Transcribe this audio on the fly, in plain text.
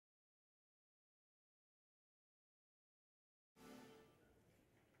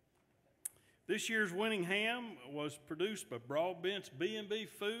This year's winning ham was produced by Broadbent's B&B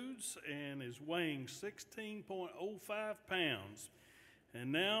Foods and is weighing 16.05 pounds.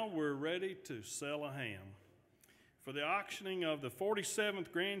 And now we're ready to sell a ham. For the auctioning of the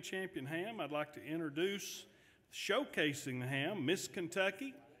 47th Grand Champion ham, I'd like to introduce showcasing the ham, Miss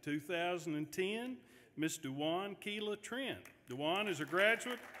Kentucky 2010, Miss Dewan Keela Trent. Dewan is a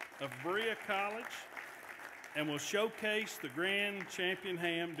graduate of Berea College and will showcase the Grand Champion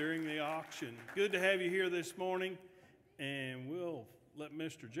ham during the auction. Good to have you here this morning, and we'll let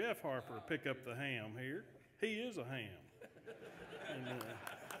Mr. Jeff Harper pick up the ham here. He is a ham. And,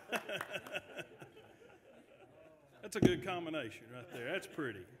 that's a good combination right there. That's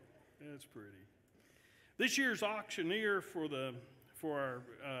pretty. That's pretty. This year's auctioneer for our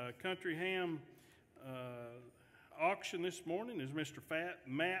country ham auction this morning is Mr.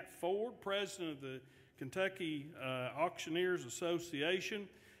 Matt Ford, president of the Kentucky Auctioneers Association.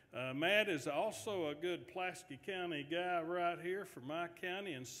 Matt is also a good Pulaski County guy right here from my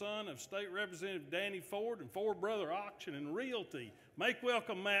county and son of State Representative Danny Ford and Ford Brother Auction and Realty. Make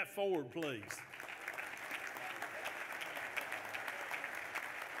welcome Matt Ford, please.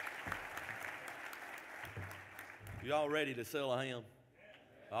 You all ready to sell a ham?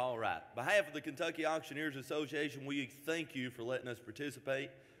 All right. On behalf of the Kentucky Auctioneers Association, we thank you for letting us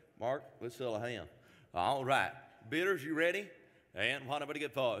participate. Mark, let's sell a ham. All right. Bidders, you ready? And what am I going to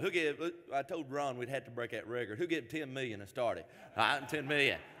get for it? I told Ron we'd have to break that record. Who gave $10 million to start it? All right, $10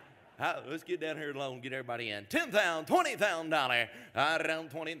 million. Let's get down here alone and get everybody in. $10,000, $20,000.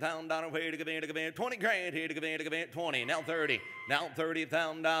 Around $20,000. Where to come in? 20 grand here to come in. 20. Now 30. Now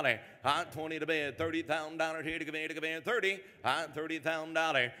 $30,000. 20 to bid. $30,000 here to come in. 30.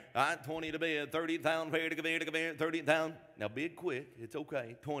 $30,000. 20 to bid. 30,000 here to come in. 30,000. Now bid quick. It's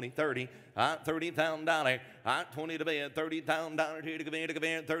okay. 20, 30. $30,000. 20 to bid. $30,000 here to come in.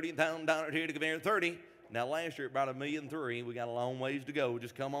 $30,000 here to come in. 30. Now, last year, about $1.3 million. We got a long ways to go.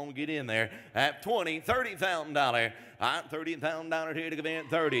 Just come on and get in there. At $20,000, $30,000. $30,000 here to come in.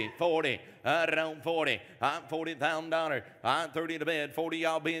 30, 40, around 40. $40,000. 30 to bed. 40,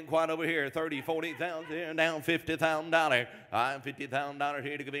 y'all being quiet over here. 30, 40,000 here. Down $50,000. $50,000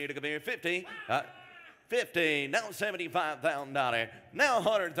 here to come in. 50. 50, now $75,000, now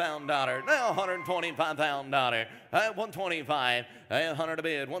 $100,000, now $125,000, 125, 100 a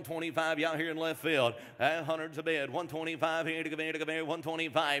bid, 125, y'all here in left field, 100's a bid, 125 here to come in,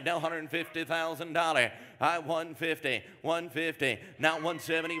 125, now $150,000, 150, 150, now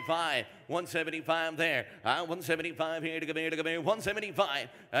 175, 175 there, 175 here to come in, 175,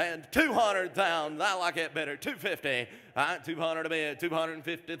 and 200,000, I like it better, 250, 200 a bid,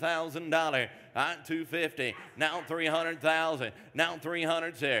 $250,000, 250, now 300,000, now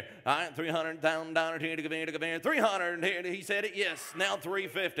 300's there, $300,000 here to come in, 300 here, he said it, yes, now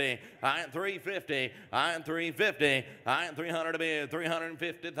 350, 350, 350, 300 a bid,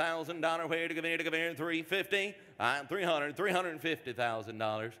 $350,000 where to come in, 350, 300,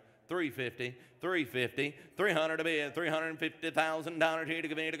 $350,000. 350, 350, 300 a bid, $350,000 here to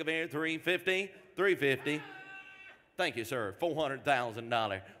come in, 350, 350. Thank you, sir.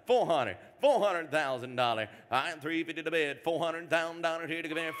 $400,000. $400,000. 350 to bid. $400,000 here to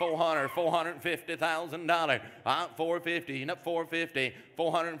come in. $450,000. 450. Up 450.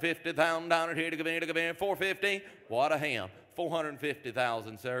 $450,000 here to come in. 450. What a ham.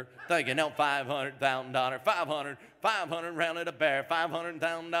 $450,000, sir. Thank you. Now $500,000. 500 rounded up there.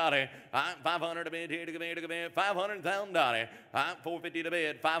 $500,000. 500 to bid here to come in. $500,000. 450 to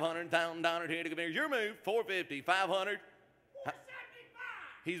bid. $500,000 here to come in. Your move. 450. 500.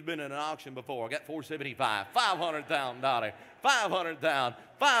 He's been in an auction before. I got 475. $500,000. 500,000.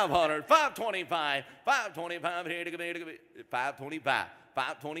 500. 525. 525 here to come in. 525.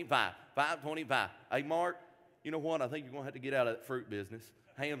 525. 525. Hey, Mark. You know what? I think you're going to have to get out of that fruit business.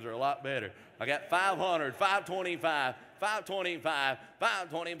 Hams are a lot better. I got 500, 525, 525,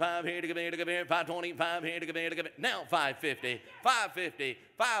 525 here to come in, 525 here to come in, now 550, 550,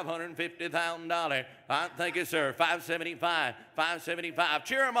 $550,000. Thank you, sir. 575, 575.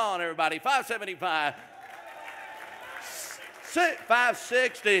 Cheer them on, everybody. 575.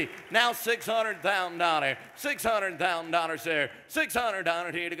 560, now $600,000, $600,000, sir,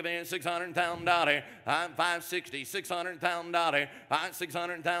 $600 here to come in, $600,000, 560, $600,000,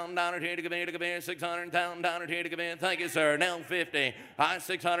 $600,000 here to come in, $600,000 here to come in, thank you, sir, now 50,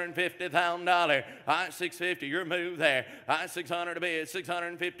 $650,000, 650, your move there, 600 to bid,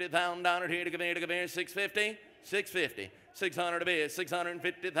 $650,000 here to come in, 650, 650. 600 a bid,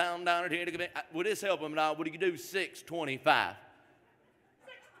 $650,000 here to come in. Would this help him at all? Would you do 625? 625,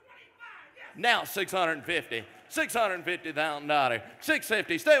 yes. Now 650. $650,000.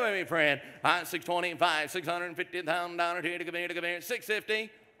 650. Stay with me, friend. All right, 625. $650,000 here to come here, to come here.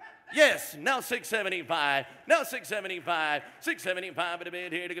 650. Yes, now 675. Now 675. 675 at a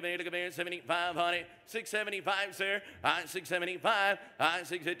bid here to come here, to come here. 7,500. 675, sir. All right, 675. All right,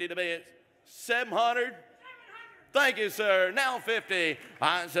 650 to bid. 700. Thank you, sir. Now 50. All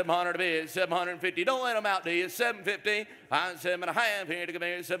right, 700 to bid. 750. Don't let them outdo you. 750. All right, 7.5 here to come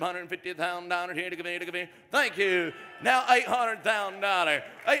here. $750,000 here to come here, to come here. Thank you. Now $800,000.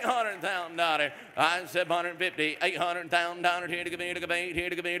 $800,000. All right, 750. $800,000 here to come here, to come here, here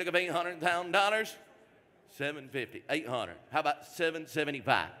to come here, to come here. $800,000. 750. 800. How about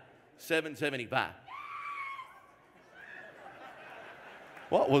 775? 775.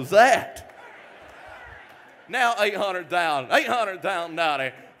 What was that? Now $800,000.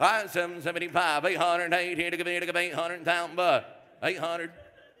 $800,000. All right, 775. 808 here to come here, to come here. $800,000. 800.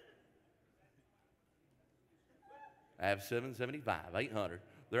 I have 775. 800.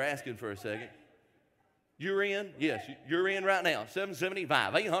 They're asking for a second. You're in? Yes, you're in right now.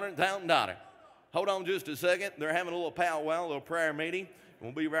 775. $800,000. Hold on just a second. They're having a little powwow, a little prayer meeting.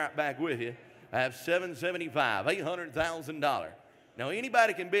 We'll be right back with you. I have 775. $800,000. Now,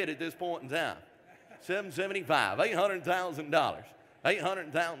 anybody can bid at this point in time. 775. $800,000.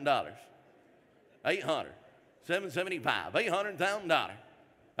 $800,000. 800. 775. $800,000.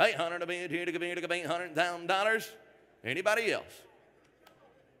 800 to bid here to come here to come $800,000. Anybody else?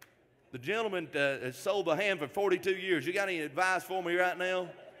 The gentleman has sold the ham for 42 years. You got any advice for me right now?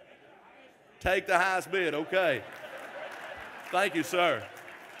 Take the highest bid. Okay. Thank you, sir.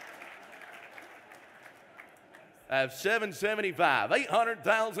 I have 775.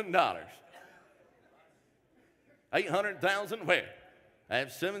 $800,000. 800,000 where? I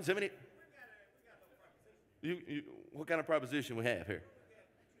have 770. What kind of proposition we have here?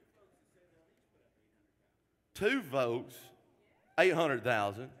 2 votes,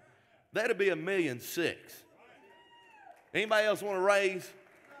 800,000. That'd be $1.6 million. Anybody else want to raise?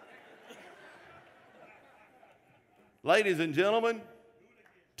 Ladies and gentlemen,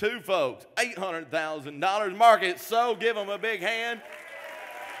 2 folks, $800,000. Mark it so. Give them a big hand.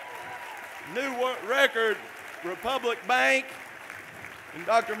 New record, Republic Bank, and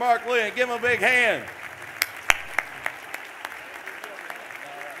Dr. Mark Lynn. Give them a big hand.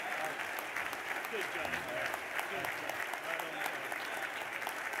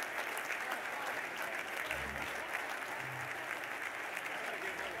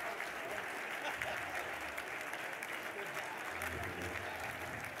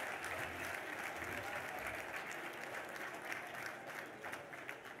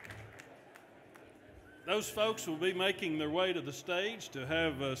 Those folks will be making their way to the stage to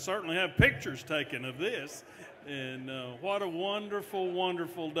have certainly have pictures taken of this. And what a wonderful,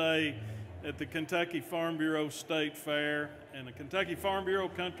 wonderful day at the Kentucky Farm Bureau State Fair and the Kentucky Farm Bureau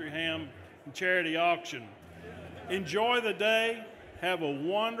Country Ham and Charity Auction. Enjoy the day. Have a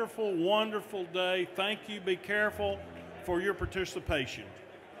wonderful, wonderful day. Thank you. Be careful for your participation.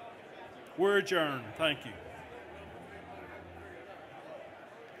 We're adjourned. Thank you.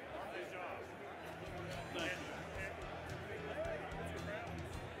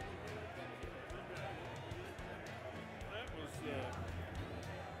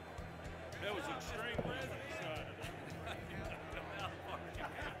 That was extremely exciting.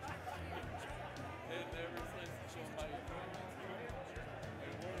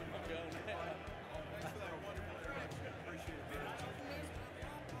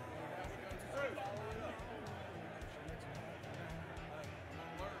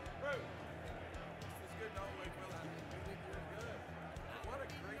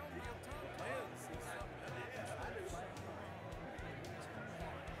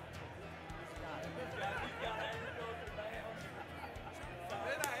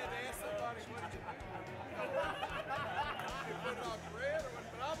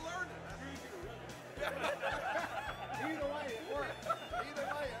 Either way, it works. Either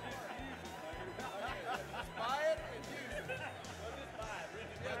way, it works.